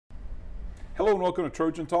Hello and welcome to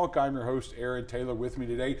Trojan Talk. I'm your host, Aaron Taylor. With me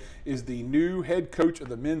today is the new head coach of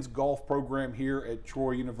the men's golf program here at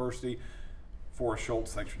Troy University, Forrest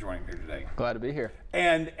Schultz. Thanks for joining me here today. Glad to be here.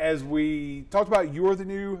 And as we talked about, you're the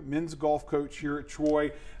new men's golf coach here at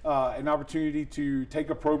Troy, an opportunity to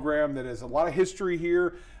take a program that has a lot of history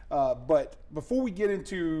here. But before we get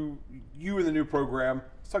into you and the new program,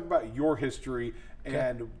 let's talk about your history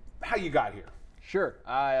and how you got here. Sure.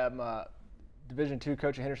 I am a Division II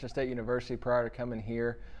coach at Henderson State University. Prior to coming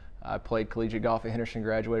here, I played collegiate golf at Henderson,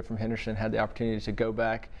 graduated from Henderson, had the opportunity to go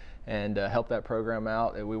back and help that program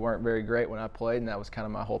out. We weren't very great when I played, and that was kind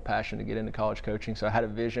of my whole passion to get into college coaching. So I had a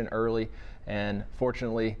vision early, and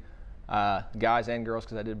fortunately, guys and girls,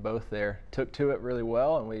 because I did both there, took to it really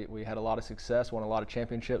well, and we had a lot of success, won a lot of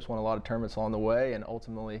championships, won a lot of tournaments along the way, and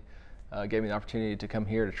ultimately gave me the opportunity to come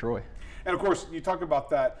here to Troy. And of course, you talk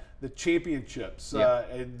about that, the championships. Yeah.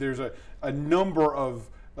 And there's a number of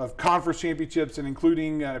conference championships, and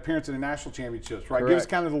including an appearance in the national championships, right? Correct. Give us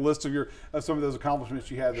kind of the list of some of those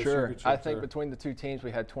accomplishments you had. Those Sure. championships I think there. between the two teams,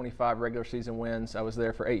 we had 25 regular season wins. I was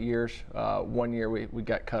there for 8 years. 1 year we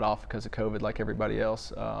got cut off because of COVID, like everybody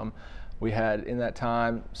else. We had, in that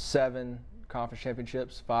time, 7 conference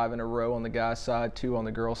championships, 5 in a row on the guys' side, 2 on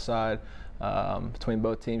the girls' side. Between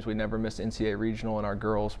both teams, we never missed NCAA regional, and our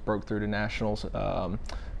girls broke through to nationals a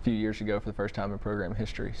few years ago for the first time in program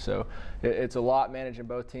history. So it's a lot managing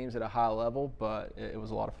both teams at a high level, but it was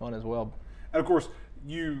a lot of fun as well. And of course,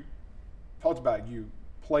 you talked about you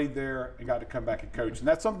played there and got to come back and coach, and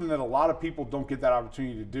that's something that a lot of people don't get that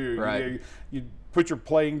opportunity to do. Right. You put your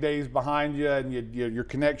playing days behind you, and your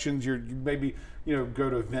connections. You maybe go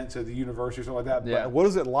to events at the university or something like that. Yeah. But what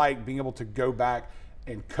is it like being able to go back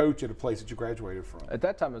and coach at a place that you graduated from? At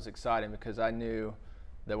that time, it was exciting because I knew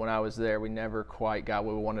that when I was there, we never quite got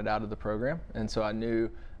what we wanted out of the program, and so I knew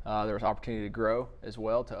there was opportunity to grow as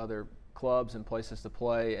well to other clubs and places to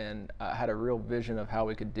play, and I had a real vision of how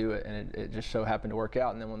we could do it, and it just so happened to work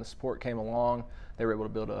out. And then when the support came along, they were able to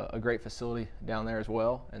build a great facility down there as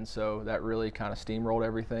well, and so that really kind of steamrolled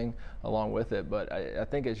everything along with it. But I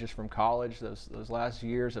think it's just from college, those last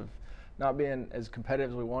years of not being as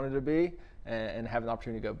competitive as we wanted to be, and having the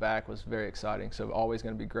opportunity to go back was very exciting. So always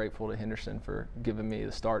going to be grateful to Henderson for giving me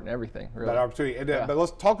the start and everything. Really. That opportunity. And, but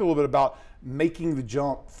let's talk a little bit about making the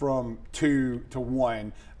jump from 2 to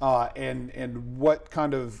 1, and what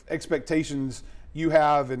kind of expectations you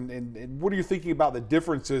have, and what are you thinking about the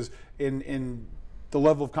differences in the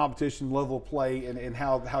level of competition, level of play, and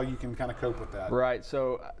how you can kind of cope with that. Right.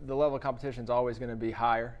 So the level of competition is always going to be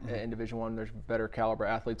higher in Division I. There's better caliber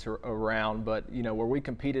athletes around, but where we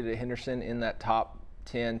competed at Henderson in that top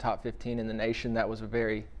 10, top 15 in the nation, that was a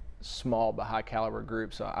very small but high caliber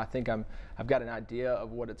group. So I think I've got an idea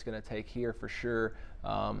of what it's going to take here for sure.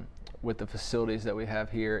 With the facilities that we have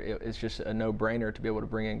here, it's just a no-brainer to be able to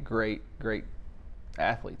bring in great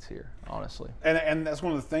athletes here, honestly. And that's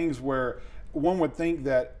one of the things where one would think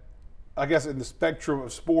that, I guess, in the spectrum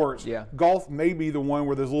of sports, golf may be the one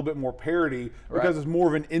where there's a little bit more parity because it's more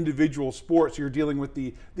of an individual sport. So you're dealing with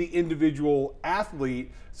the individual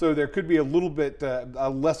athlete. So there could be a little bit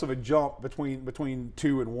less of a jump between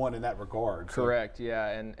 2 and 1 in that regard. Correct. Yeah,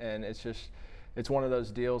 and it's one of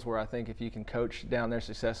those deals where I think if you can coach down there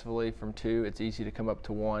successfully from 2, it's easy to come up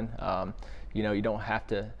to 1. You don't have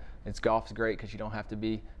to. Golf's great because you don't have to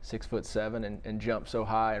be 6'7" and jump so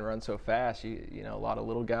high and run so fast. A lot of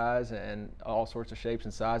little guys and all sorts of shapes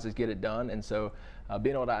and sizes get it done. And so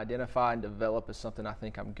being able to identify and develop is something I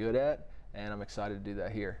think I'm good at, and I'm excited to do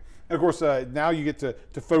that here. And of course, now you get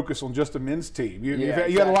to focus on just a men's team. You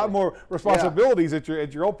Exactly. had a lot more responsibilities at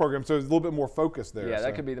your old program, so there's a little bit more focus there. Yeah,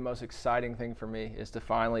 that could be the most exciting thing for me, is to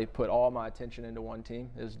finally put all my attention into one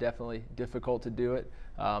team. It was definitely difficult to do it,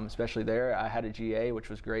 especially there. I had a GA, which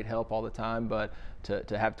was great help all the time, but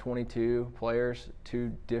to have 22 players,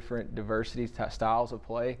 2 different diversity styles of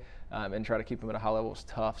play, and try to keep them at a high level was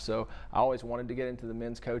tough. So I always wanted to get into the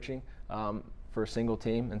men's coaching for a single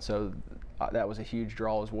team, and so that was a huge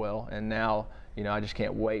draw as well. And now, I just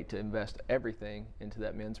can't wait to invest everything into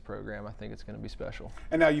that men's program. I think it's going to be special.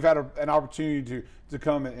 And now you've had an opportunity to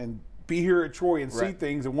come and be here at Troy and see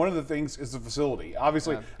things, and one of the things is the facility.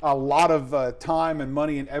 Obviously, a lot of time and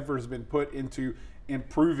money and effort has been put into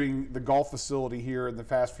improving the golf facility here in the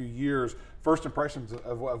past few years. First impressions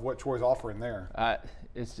of what Troy's offering there?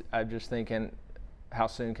 I'm just thinking, how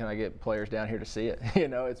soon can I get players down here to see it?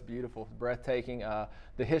 It's beautiful, breathtaking.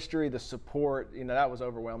 The history, the support, that was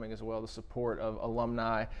overwhelming as well. The support of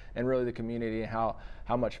alumni and really the community, and how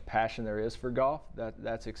much passion there is for golf.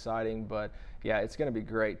 That's exciting. But yeah, it's going to be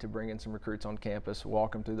great to bring in some recruits on campus,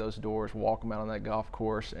 walk them through those doors, walk them out on that golf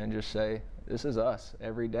course, and just say, this is us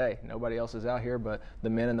every day. Nobody else is out here but the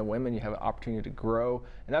men and the women. You have an opportunity to grow,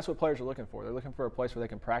 and that's what players are looking for. They're looking for a place where they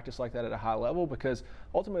can practice like that at a high level, because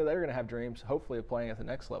ultimately they're going to have dreams, hopefully, of playing at the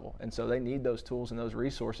next level. And so they need those tools and those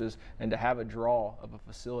resources, and to have a draw of a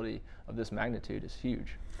facility of this magnitude is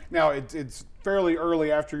huge. Now, it's fairly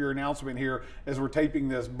early after your announcement here as we're taping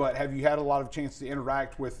this, but have you had a lot of chance to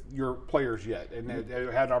interact with your players yet and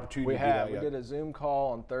had an opportunity to do that yet? We did a Zoom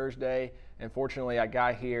call on Thursday, and fortunately I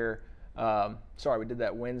got here, we did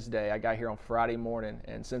that Wednesday. I got here on Friday morning,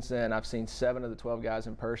 and since then I've seen 7 of the 12 guys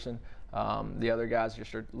in person. The other guys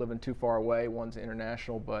just are living too far away. One's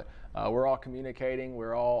international, but we're all communicating.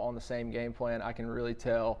 We're all on the same game plan. I can really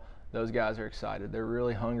tell those guys are excited. They're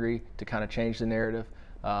really hungry to kind of change the narrative,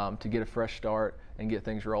 to get a fresh start and get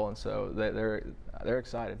things rolling. So they're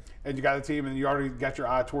excited. And you got a team, and you already got your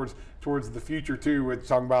eye towards the future too, with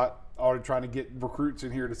talking about already trying to get recruits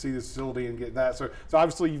in here to see this facility and get that. So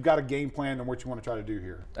obviously you've got a game plan on what you want to try to do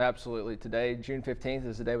here. Absolutely. Today, June 15th,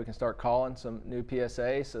 is the day we can start calling some new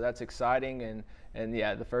PSAs. So that's exciting. And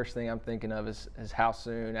yeah, the first thing I'm thinking of is how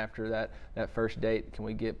soon after that first date can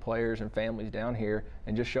we get players and families down here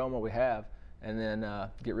and just show them what we have, and then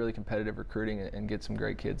get really competitive recruiting and get some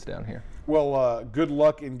great kids down here. Well, good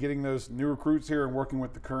luck in getting those new recruits here and working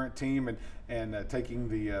with the current team and taking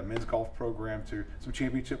the men's golf program to some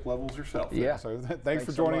championship levels yourself. Yeah. So thanks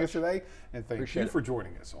for joining us today, and thank you for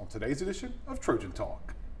joining us on today's edition of Trojan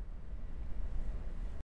Talk.